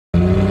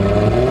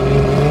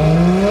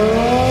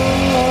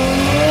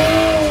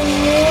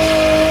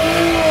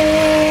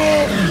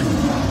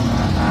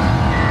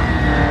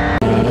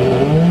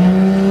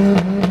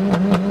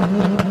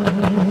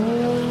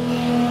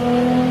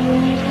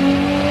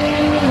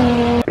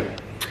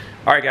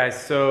All right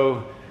guys,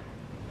 so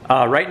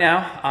right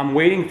now I'm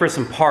waiting for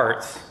some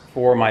parts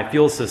for my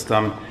fuel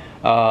system.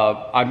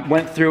 I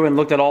went through and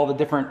looked at all the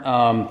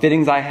different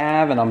fittings I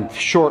have, and I'm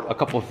short a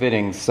couple of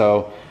fittings,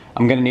 so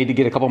I'm gonna need to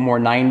get a couple more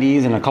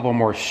 90s and a couple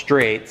more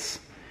straights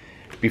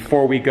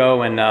before we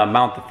go and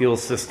mount the fuel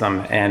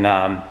system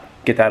and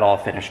get that all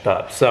finished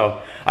up.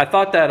 So I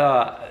thought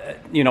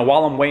that you know,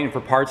 while I'm waiting for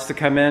parts to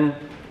come in,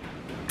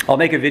 I'll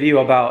make a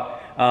video about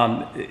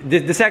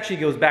this actually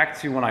goes back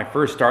to when I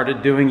first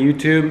started doing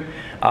YouTube.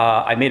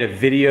 I made a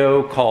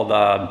video called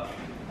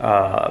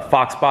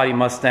Foxbody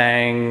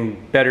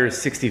Mustang Better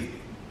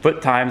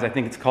 60-foot Times, I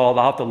think it's called.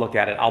 I'll have to look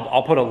at it.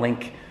 I'll put a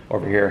link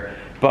over here.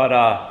 But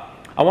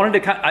I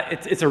wanted to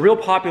it's a real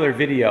popular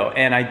video,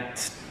 and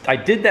I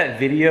did that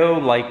video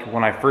like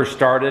when I first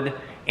started,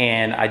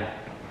 and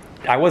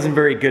I wasn't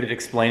very good at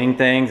explaining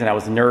things, and I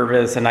was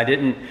nervous, and I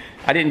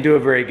didn't do a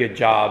very good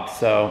job.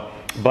 So,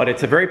 but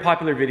it's a very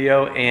popular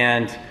video,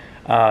 and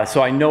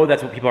so I know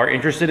that's what people are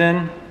interested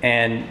in,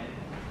 and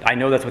I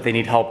know that's what they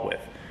need help with.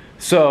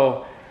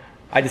 So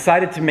I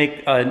decided to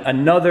make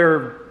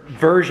another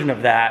version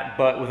of that,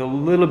 but with a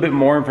little bit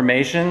more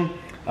information,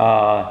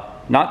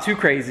 not too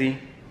crazy,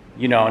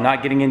 you know,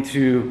 not getting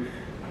into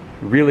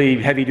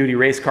really heavy-duty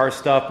race car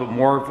stuff, but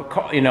more of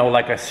a, you know,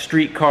 like a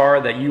street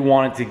car that you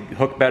wanted to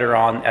hook better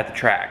on at the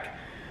track.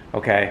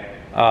 Okay,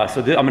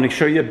 so I'm going to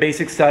show you a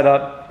basic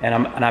setup, and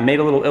I made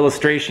a little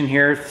illustration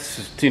here,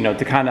 to, you know,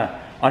 to kind of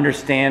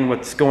understand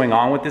what's going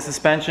on with the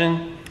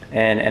suspension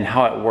and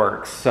how it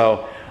works.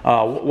 So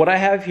what I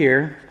have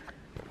here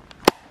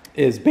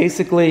is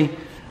basically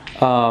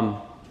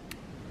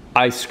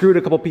I screwed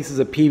a couple pieces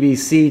of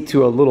PVC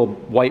to a little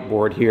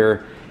whiteboard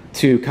here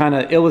to kind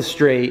of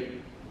illustrate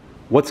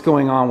what's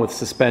going on with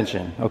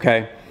suspension.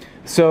 Okay,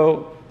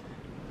 so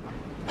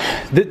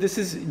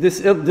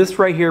this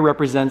right here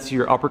represents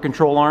your upper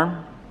control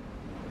arm.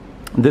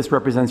 This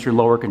represents your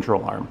lower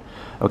control arm.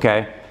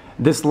 Okay,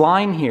 this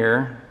line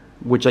here,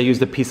 which I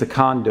used a piece of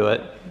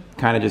conduit,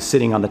 kind of just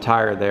sitting on the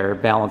tire there,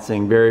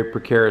 balancing very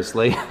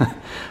precariously,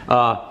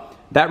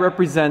 that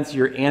represents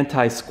your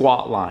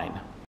anti-squat line.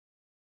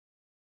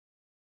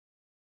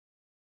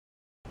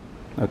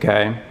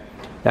 Okay,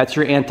 that's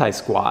your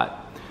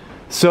anti-squat.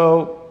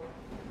 So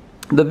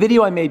the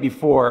video I made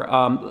before,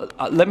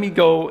 let me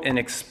go and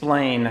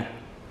explain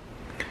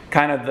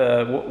kind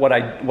of what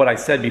I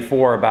said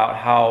before about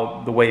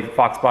how the way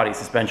Foxbody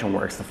suspension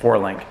works, the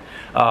 4-link.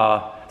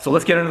 So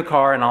let's get into the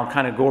car, and I'll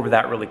kind of go over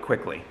that really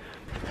quickly.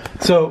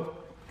 So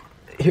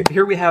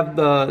here we have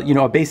the, you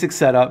know, a basic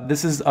setup.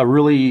 This is a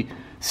really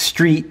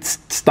street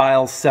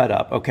style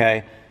setup.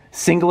 Okay,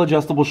 single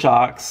adjustable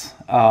shocks,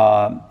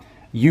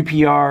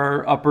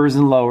 UPR uppers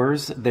and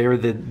lowers. They're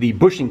the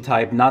bushing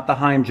type, not the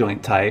Heim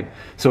joint type.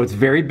 So it's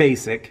very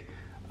basic.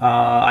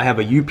 I have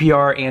a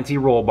UPR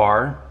anti-roll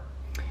bar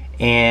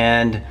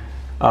and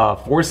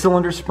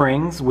 4-cylinder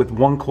springs with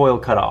 1 coil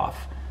cut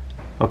off.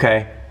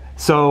 Okay,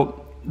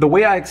 so the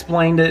way I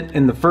explained it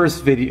in the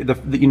first video,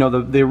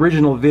 the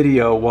original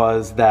video,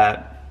 was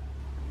that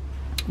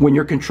when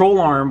your control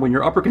arm, when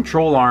your upper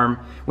control arm,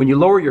 when you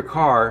lower your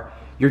car,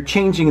 you're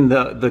changing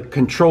the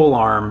control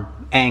arm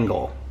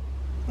angle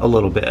a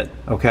little bit.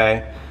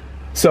 Okay,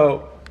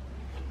 so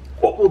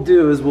what we'll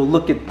do is we'll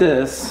look at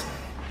this,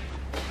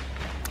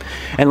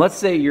 and let's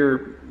say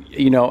you're,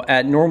 you know,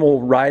 at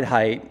normal ride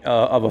height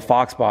of a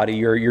Foxbody,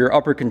 your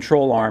upper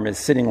control arm is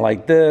sitting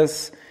like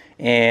this,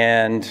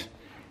 and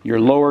your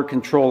lower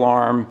control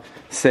arm,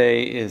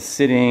 say, is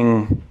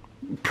sitting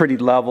pretty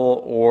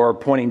level or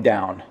pointing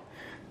down.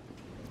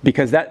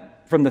 Because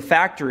that, from the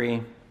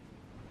factory,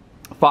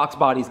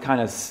 Foxbodies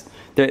kind of,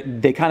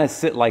 they kind of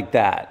sit like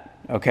that,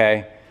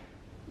 okay?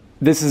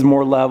 This is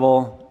more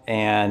level,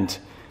 and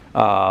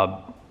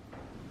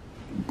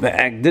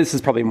this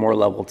is probably more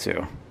level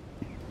too.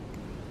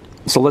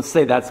 So let's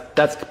say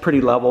that's pretty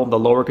level, the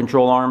lower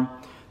control arm.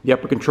 The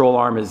upper control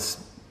arm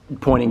is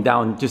pointing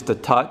down just a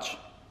touch.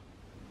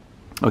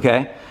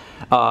 Okay,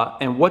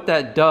 and what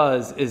that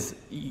does is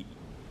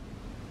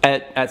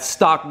at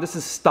stock, this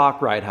is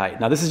stock ride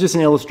height. Now this is just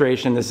an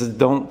illustration. This is,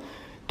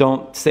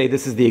 don't say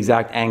this is the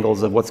exact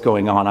angles of what's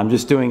going on. I'm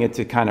just doing it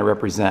to kind of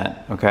represent.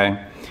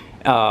 Okay,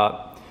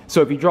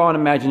 so if you draw an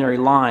imaginary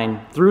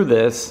line through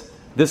this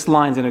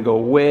line's going to go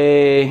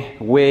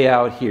way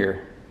out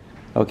here.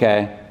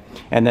 Okay,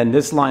 and then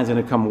this line's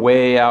going to come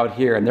way out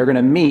here, and they're going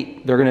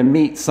to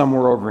meet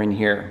somewhere over in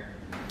here.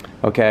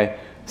 Okay,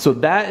 so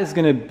that is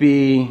going to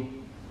be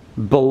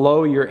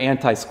below your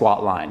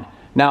anti-squat line.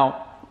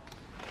 Now,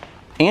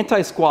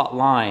 anti-squat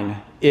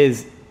line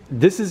is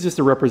just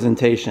a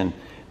representation.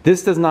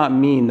 This does not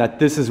mean that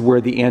this is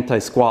where the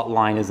anti-squat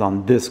line is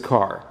on this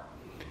car.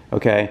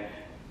 Okay,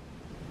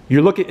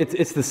 you're looking,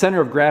 it's the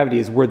center of gravity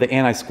is where the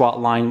anti-squat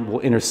line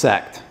will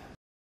intersect.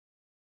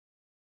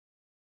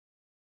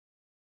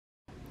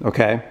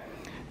 Okay,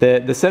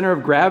 the center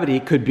of gravity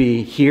could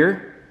be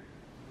here,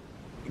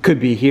 it could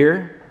be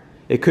here,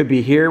 it could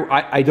be here.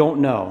 I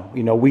don't know.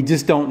 You know, we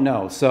just don't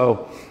know.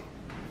 So,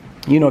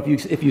 you know,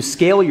 if you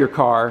scale your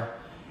car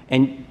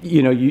and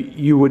you know,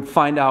 you would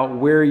find out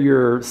where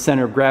your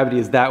center of gravity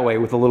is that way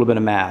with a little bit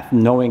of math,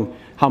 knowing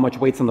how much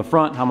weight's on the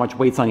front, how much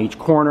weight's on each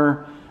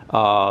corner,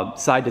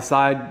 side to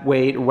side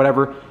weight or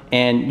whatever,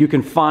 and you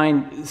can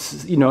find,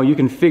 you know, you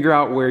can figure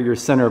out where your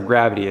center of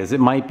gravity is. It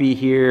might be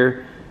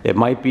here, it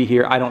might be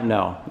here, I don't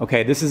know.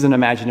 Okay, this is an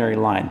imaginary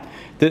line.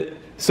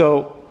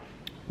 So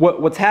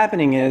what's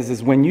happening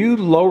is when you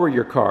lower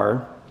your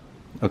car,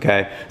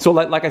 okay, so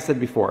like I said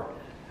before,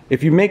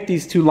 if you make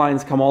these two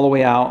lines come all the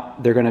way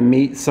out, they're gonna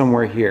meet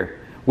somewhere here,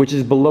 which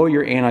is below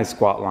your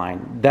anti-squat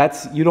line.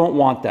 You don't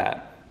want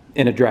that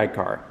in a drag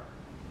car,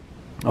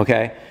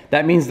 okay?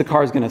 That means the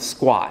car is gonna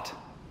squat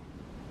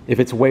if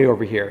it's way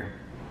over here,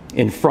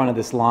 in front of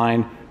this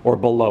line or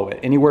below it,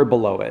 anywhere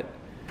below it.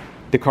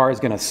 The car is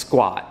gonna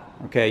squat,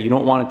 okay? You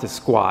don't want it to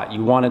squat,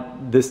 you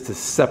want this to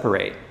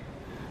separate,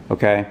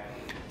 okay?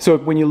 So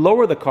when you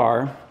lower the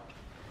car,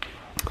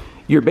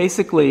 you're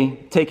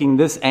basically taking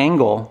this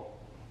angle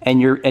and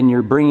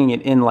you're bringing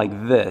it in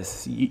like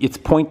this. It's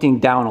pointing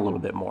down a little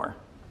bit more,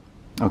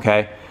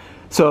 okay?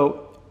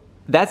 So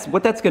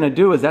what that's gonna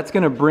do is that's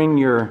gonna bring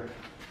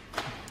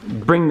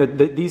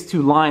these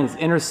two lines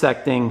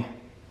intersecting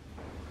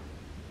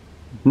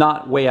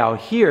not way out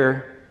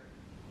here,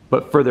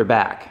 but further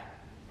back,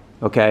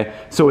 okay?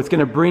 So it's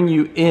gonna bring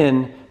you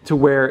in to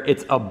where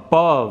it's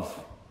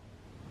above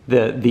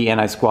the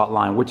anti-squat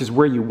line, which is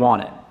where you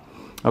want it,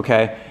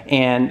 okay?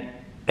 And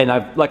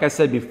like I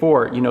said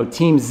before, you know,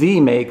 Team Z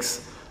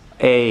makes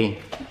a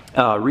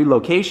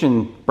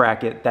relocation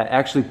bracket that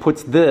actually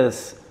puts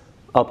this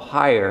up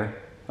higher,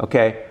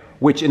 okay?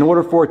 Which, in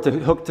order for it to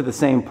hook to the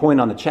same point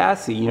on the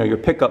chassis, you know,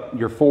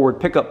 your forward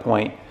pickup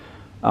point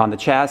on the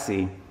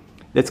chassis,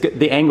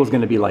 the angle is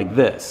going to be like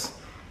this,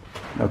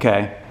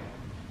 okay?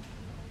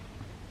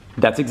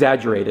 That's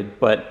exaggerated,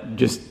 but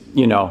just,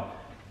 you know,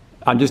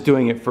 I'm just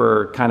doing it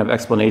for kind of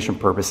explanation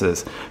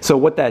purposes. So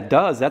what that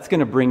does, that's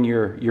going to bring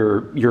your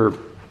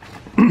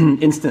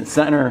instant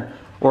center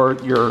or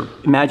your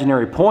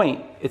imaginary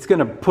point, it's going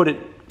to put it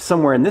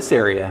somewhere in this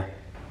area,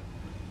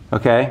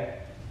 okay?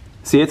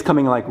 See, it's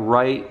coming like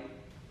right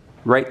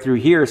through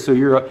here,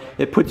 so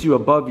it puts you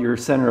above your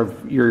center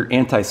of your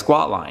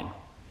anti-squat line,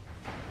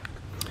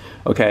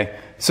 okay?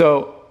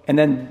 So, and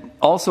then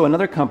also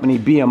another company,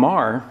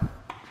 BMR,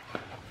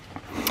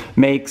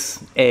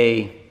 makes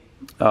a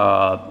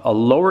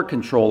lower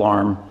control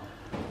arm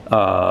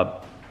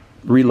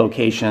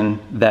relocation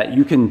that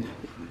you can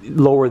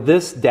lower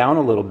this down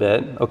a little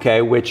bit,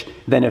 okay, which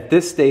then if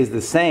this stays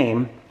the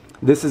same,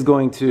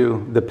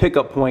 the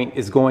pickup point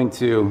is going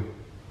to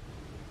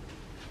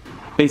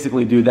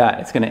basically do that.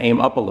 It's going to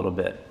aim up a little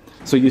bit.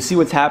 So you see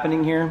what's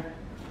happening here?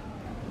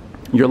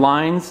 Your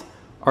lines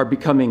are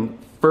becoming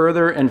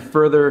further and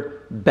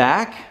further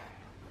back,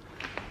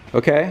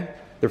 okay?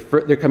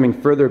 They're coming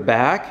further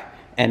back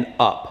and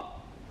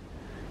up.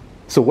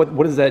 So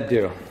what does that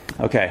do?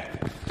 Okay.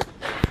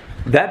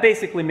 That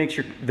basically makes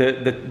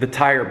the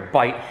tire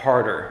bite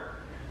harder.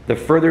 The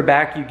further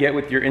back you get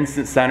with your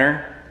instant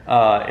center,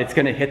 it's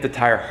going to hit the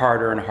tire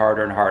harder and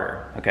harder and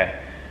harder.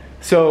 Okay,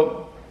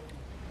 so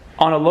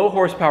on a low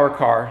horsepower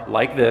car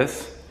like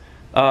this,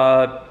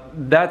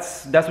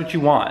 that's what you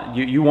want.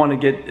 You want to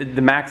get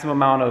the maximum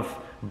amount of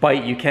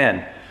bite you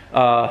can.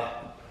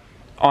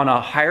 On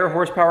a higher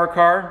horsepower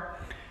car,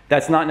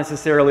 that's not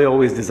necessarily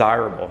always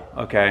desirable.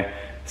 Okay,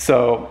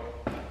 so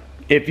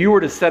if you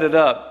were to set it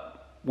up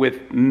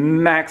with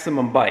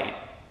maximum bite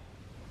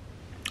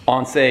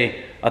on,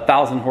 say,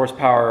 1,000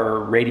 horsepower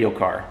radial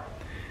car,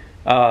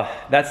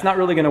 that's not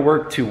really going to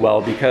work too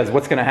well, because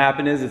what's going to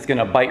happen is it's going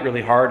to bite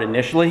really hard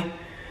initially,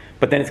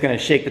 but then it's going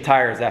to shake the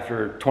tires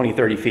after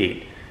 20-30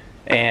 feet.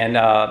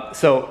 And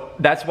so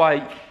that's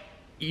why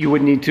you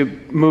would need to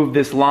move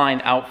this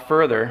line out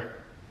further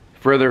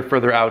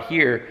out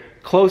here,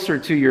 closer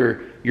to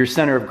your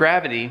center of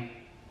gravity,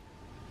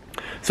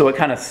 so it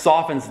kind of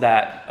softens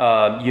that,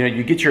 you know,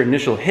 you get your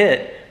initial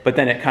hit, but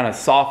then it kind of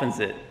softens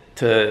it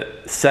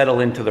to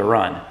settle into the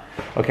run.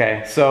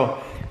 Okay,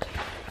 so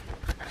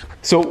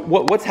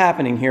what's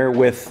happening here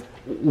with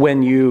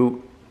when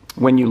you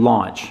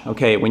launch,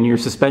 okay, when your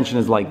suspension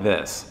is like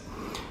this.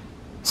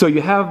 So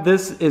you have,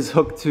 this is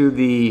hooked to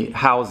the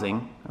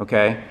housing,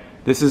 okay?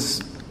 This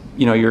is,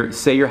 you know,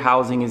 say your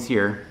housing is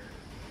here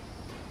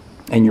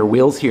and your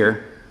wheel's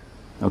here,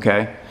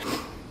 okay?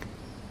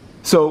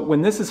 So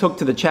when this is hooked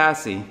to the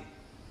chassis,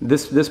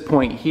 this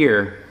point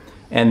here,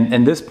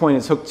 and this point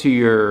is hooked to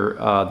your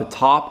the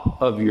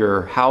top of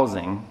your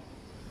housing,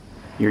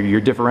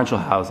 your differential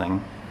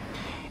housing,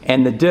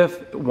 and the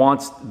diff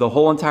wants, the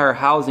whole entire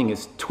housing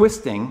is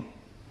twisting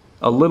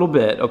a little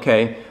bit,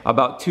 okay,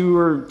 about 2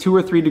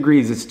 or 3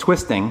 degrees, it's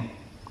twisting,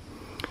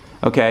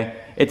 okay.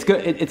 It's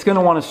going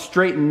to want to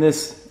straighten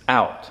this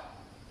out,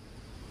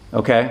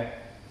 okay.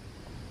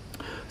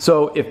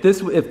 So if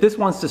this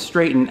wants to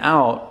straighten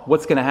out,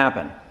 what's going to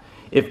happen?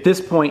 If this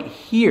point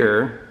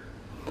here,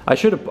 I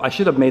should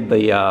have made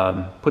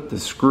put the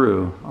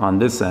screw on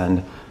this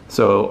end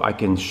so I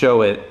can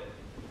show it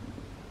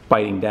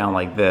biting down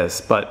like this.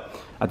 But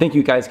I think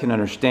you guys can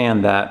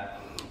understand that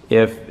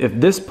if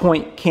this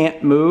point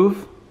can't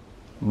move,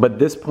 but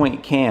this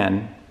point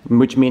can,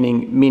 which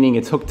meaning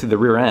it's hooked to the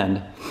rear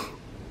end,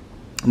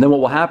 and then what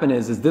will happen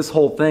is this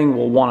whole thing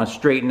will want to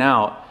straighten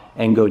out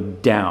and go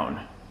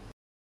down.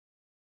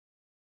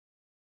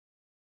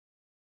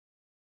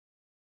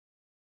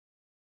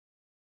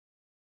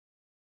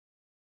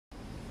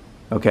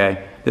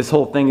 Okay, this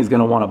whole thing is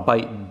going to want to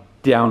bite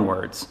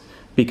downwards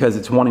because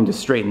it's wanting to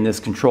straighten this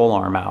control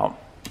arm out.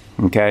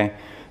 Okay,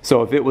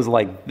 so if it was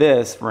like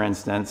this, for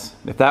instance,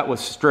 if that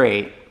was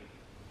straight,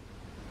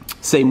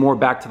 say more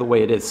back to the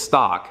way it is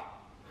stock,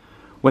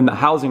 when the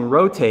housing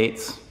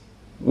rotates,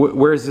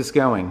 where is this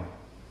going?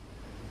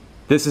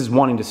 This is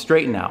wanting to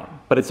straighten out,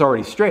 but it's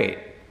already straight.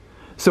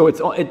 So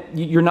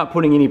you're not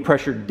putting any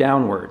pressure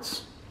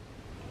downwards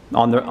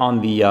on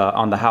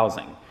the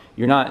housing.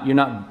 You're not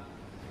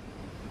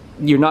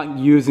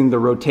using the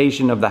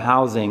rotation of the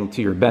housing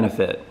to your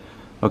benefit.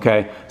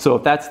 Okay, so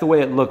if that's the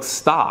way it looks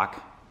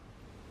stock,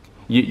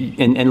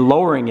 and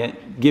lowering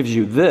it gives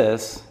you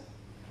this,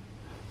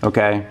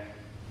 okay,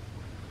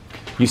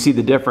 you see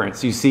the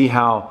difference. You see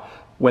how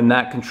when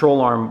that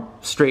control arm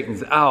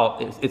straightens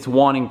out, it's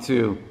wanting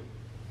to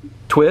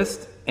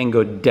twist and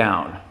go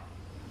down.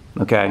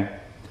 Okay,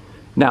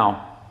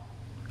 now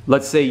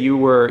let's say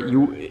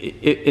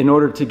in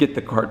order to get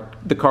the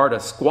car to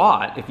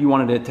squat, if you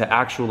wanted it to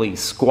actually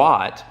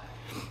squat,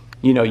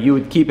 you know, you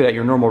would keep it at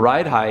your normal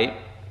ride height.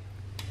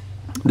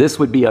 This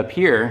would be up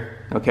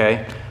here,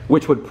 okay,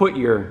 which would put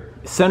your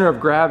center of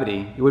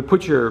gravity, it would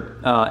put your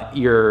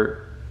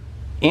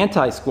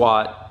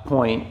anti-squat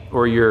point,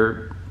 or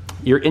your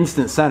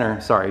instant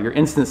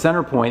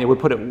center point, it would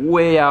put it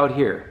way out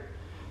here.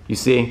 You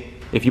see,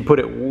 if you put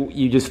it,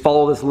 you just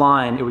follow this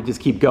line, it would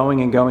just keep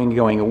going and going and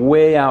going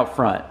way out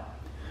front.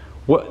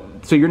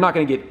 So you're not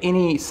going to get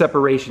any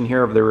separation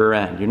here of the rear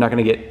end. You're not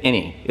going to get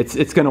any.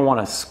 It's going to want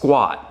to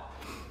squat.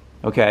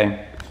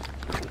 Okay,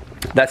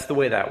 that's the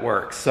way that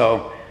works.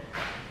 So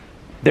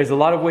there's a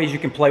lot of ways you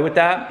can play with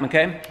that.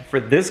 Okay, for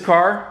this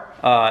car,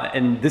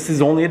 and this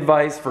is only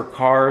advice for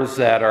cars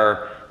that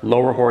are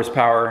lower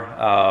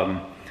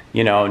horsepower,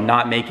 you know,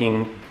 not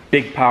making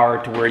big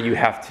power to where you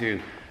have to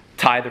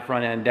tie the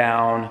front end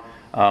down,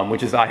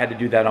 which is, I had to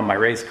do that on my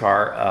race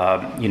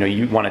car. You know,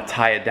 you want to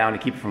tie it down to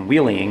keep it from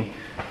wheeling.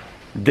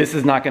 This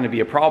is not going to be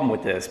a problem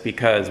with this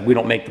because we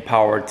don't make the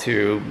power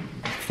to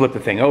flip the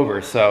thing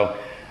over. So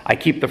I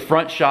keep the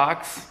front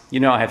shocks, you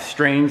know, I have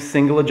strange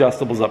single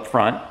adjustables up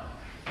front,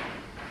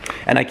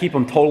 and I keep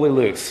them totally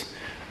loose.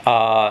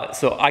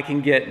 So I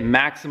can get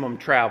maximum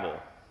travel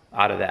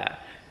out of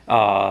that.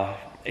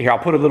 Here, I'll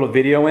put a little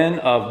video in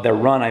of the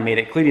run I made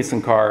at Cleetus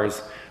Cars,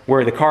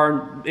 where the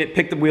car, it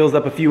picked the wheels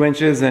up a few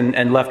inches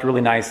and left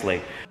really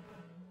nicely.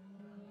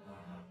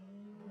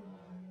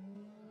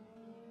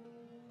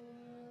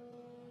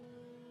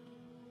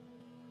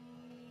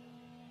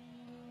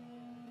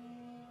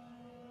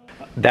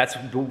 That's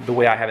the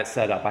way I have it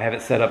set up. I have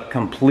it set up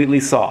completely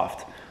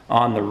soft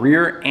on the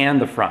rear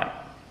and the front.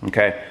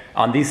 Okay,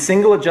 on these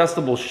single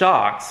adjustable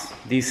shocks,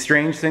 these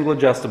strange single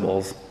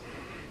adjustables,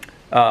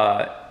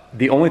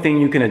 the only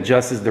thing you can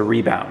adjust is the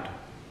rebound,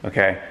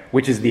 okay,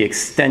 which is the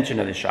extension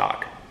of the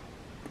shock,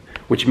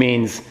 which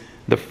means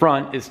the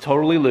front is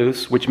totally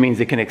loose, which means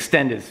it can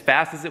extend as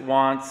fast as it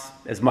wants,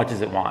 as much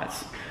as it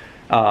wants.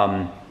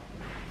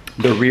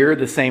 The rear,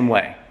 the same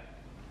way.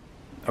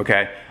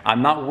 Okay,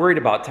 I'm not worried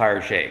about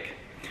tire shake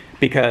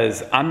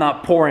because I'm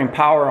not pouring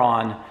power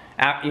on,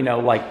 you know,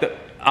 like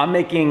I'm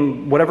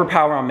making whatever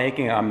power I'm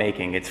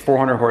making. It's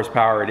 400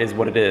 horsepower, it is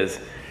what it is.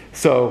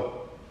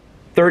 So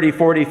 30,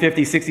 40,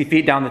 50, 60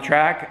 feet down the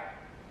track,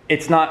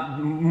 it's not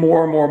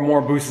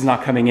more boost is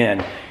not coming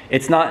in.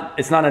 It's not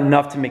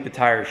enough to make the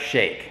tires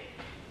shake.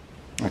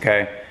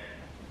 Okay,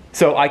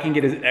 so I can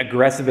get as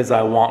aggressive as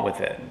I want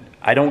with it.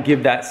 I don't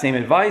give that same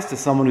advice to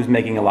someone who's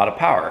making a lot of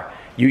power.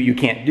 You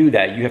can't do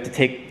that. You have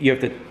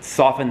to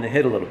soften the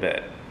hit a little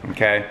bit,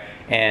 okay?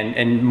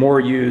 And more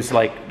use,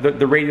 like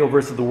the Radial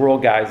versus the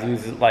World guys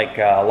use like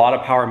a lot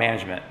of power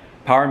management.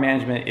 Power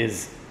management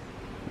is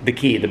the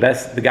key.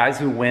 The guys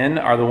who win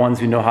are the ones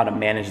who know how to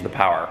manage the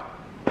power,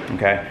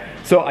 okay?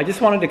 So I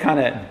just wanted to kind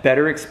of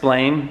better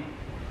explain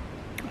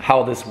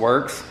how this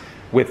works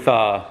with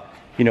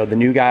you know, the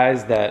new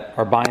guys that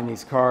are buying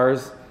these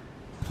cars,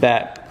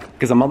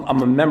 because I'm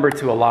a member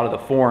to a lot of the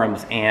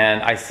forums,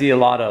 and I see a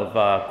lot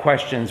of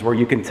questions where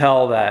you can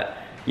tell that,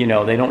 you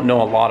know, they don't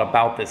know a lot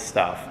about this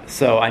stuff.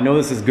 So I know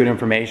this is good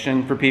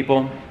information for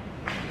people.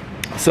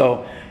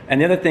 So,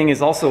 and the other thing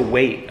is also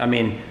weight. I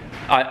mean,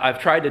 I've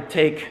tried to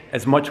take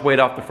as much weight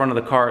off the front of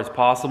the car as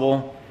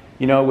possible,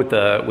 you know, with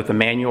the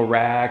manual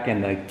rack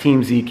and the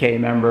Team ZK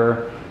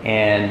member,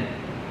 and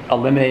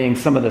eliminating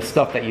some of the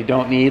stuff that you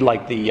don't need,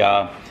 like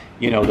the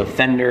you know, the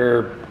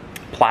fender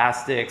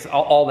plastics,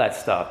 all that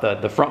stuff.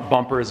 The front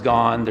bumper is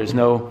gone. There's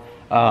no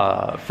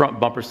front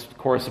bumper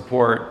core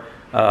support.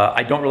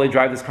 I don't really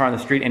drive this car on the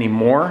street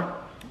anymore.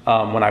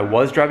 When I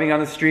was driving on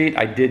the street,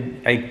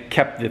 I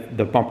kept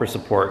the bumper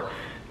support,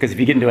 because if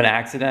you get into an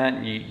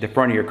accident, the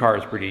front of your car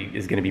is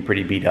going to be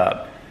pretty beat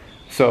up.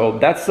 So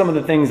that's some of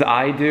the things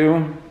I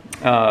do.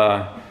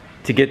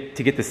 to get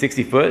the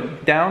 60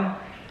 foot down.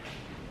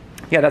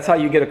 Yeah, that's how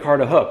you get a car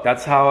to hook.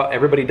 That's how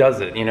everybody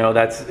does it. You know,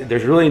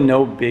 there's really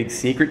no big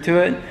secret to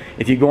it.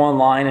 If you go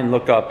online and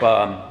look up,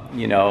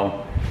 you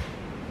know,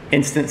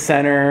 instant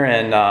center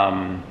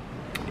and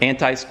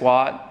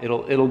anti-squat,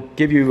 it'll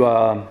give you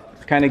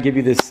kind of give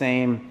you the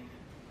same,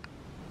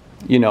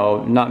 you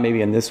know, not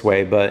maybe in this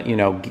way, but you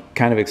know,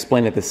 kind of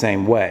explain it the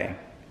same way.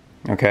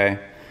 Okay,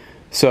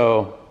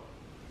 so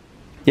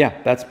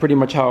yeah, that's pretty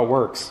much how it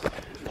works.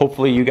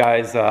 Hopefully you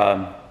guys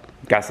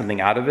got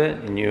something out of it,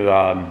 and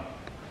you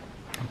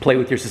play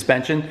with your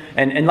suspension.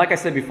 And like I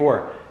said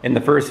before in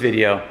the first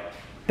video,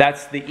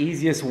 that's the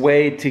easiest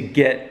way to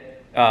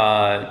get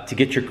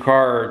your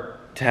car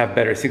to have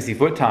better 60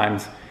 foot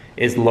times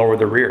is lower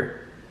the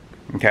rear.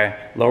 Okay,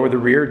 lower the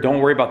rear. Don't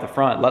worry about the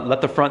front.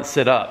 Let the front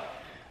sit up.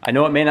 I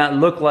know it may not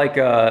look like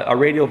a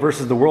radial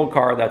versus the world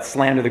car that's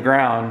slammed to the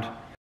ground,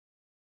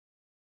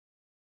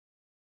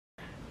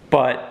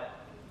 but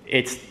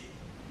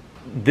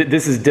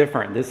this is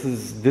different. This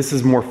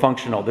is more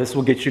functional. This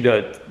will get you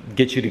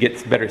to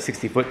get better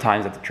 60 foot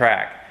times at the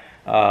track.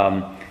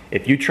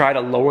 If you try to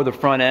lower the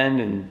front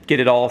end and get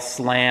it all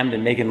slammed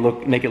and make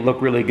it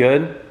look really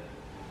good,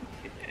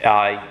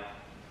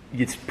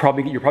 you're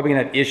probably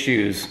gonna have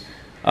issues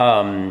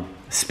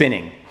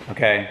spinning,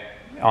 okay,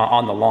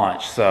 on the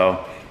launch.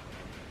 So,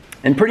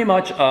 and pretty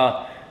much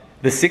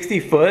the 60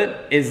 foot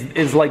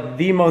is like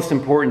the most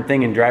important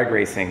thing in drag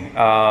racing.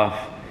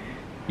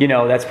 You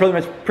know, that's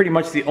pretty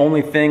much the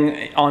only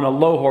thing on a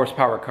low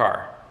horsepower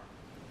car.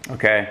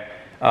 Okay,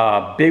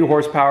 big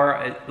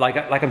horsepower,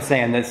 like I'm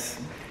saying this,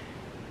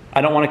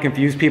 I don't want to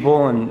confuse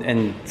people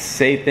and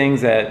say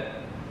things that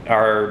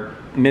are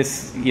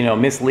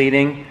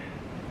misleading.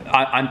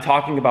 I'm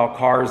talking about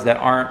cars that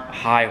aren't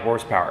high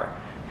horsepower,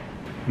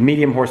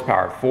 medium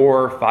horsepower,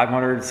 400,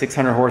 500,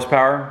 600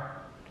 horsepower.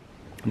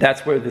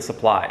 That's where this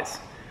applies.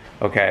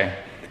 Okay.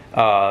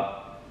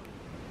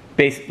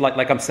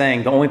 Like I'm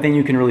saying, the only thing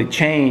you can really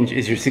change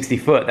is your 60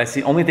 foot. That's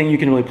the only thing you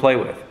can really play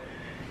with.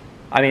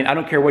 I mean, I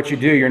don't care what you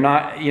do. You're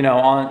not,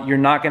 you're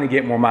not going to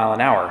get more mile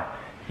an hour.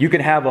 You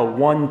can have a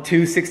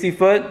 1.2 60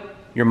 foot,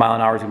 your mile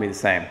an hour is going to be the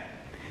same.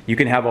 You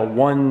can have a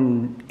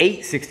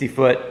 1.8 60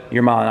 foot,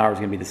 your mile an hour is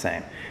going to be the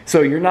same.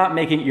 So you're not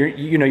making,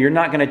 you're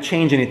not going to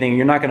change anything.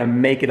 You're not going to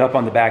make it up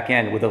on the back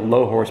end with a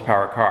low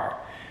horsepower car.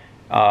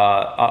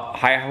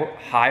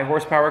 High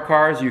horsepower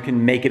cars, you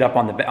can make it up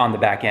on the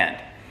back end.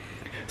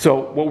 So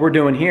what we're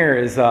doing here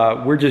is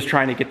we're just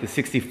trying to get the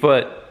 60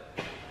 foot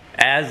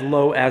as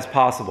low as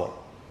possible,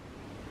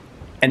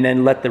 and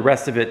then let the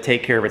rest of it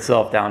take care of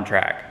itself down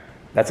track.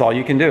 That's all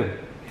you can do.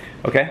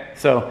 Okay,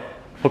 so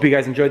hope you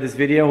guys enjoyed this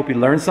video. Hope you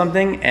learned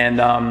something,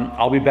 and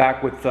I'll be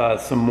back with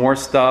some more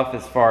stuff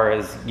as far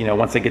as,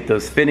 once I get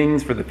those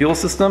fittings for the fuel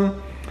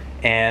system,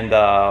 and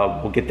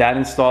we'll get that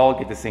installed,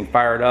 get this thing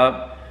fired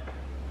up.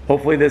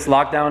 Hopefully this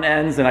lockdown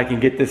ends and I can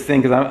get this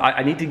thing, because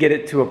I need to get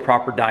it to a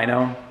proper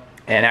dyno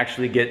and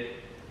actually get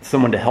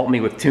someone to help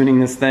me with tuning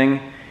this thing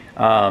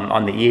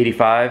on the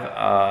E85.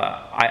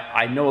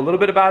 I know a little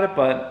bit about it,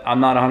 but I'm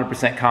not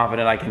 100%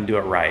 confident I can do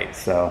it right.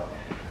 So,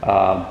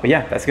 but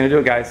yeah, that's gonna do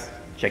it, guys.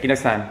 Check you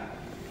next time.